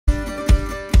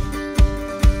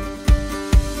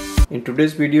In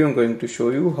today's video I'm going to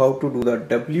show you how to do the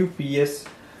WPS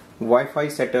Wi-Fi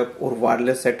setup or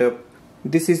wireless setup.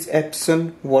 This is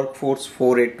Epson WorkForce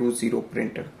 4820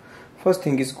 printer. First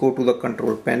thing is go to the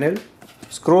control panel,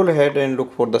 scroll ahead and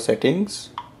look for the settings,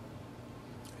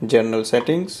 general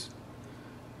settings,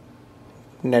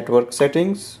 network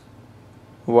settings,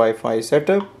 Wi-Fi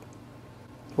setup,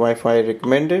 Wi-Fi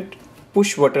recommended,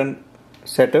 push button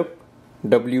setup,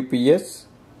 WPS.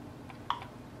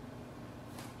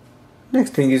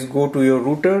 Next thing is go to your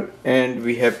router and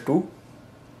we have to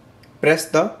press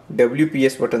the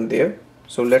WPS button there.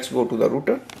 So let's go to the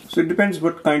router. So it depends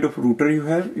what kind of router you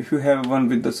have. If you have one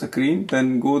with the screen,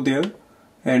 then go there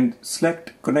and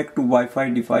select connect to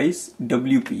Wi-Fi device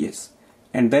WPS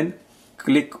and then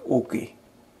click OK.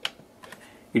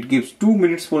 It gives 2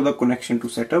 minutes for the connection to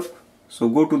set up. So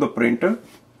go to the printer.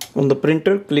 On the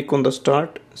printer, click on the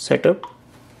start setup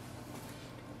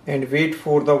and wait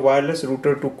for the wireless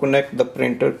router to connect the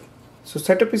printer. So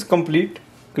setup is complete.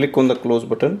 Click on the close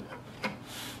button,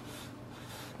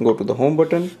 go to the home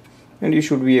button, and you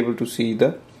should be able to see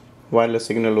the wireless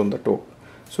signal on the top.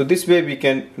 So this way we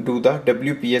can do the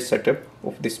WPS setup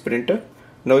of this printer.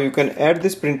 Now you can add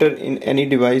this printer in any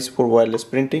device for wireless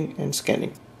printing and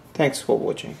scanning. Thanks for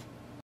watching.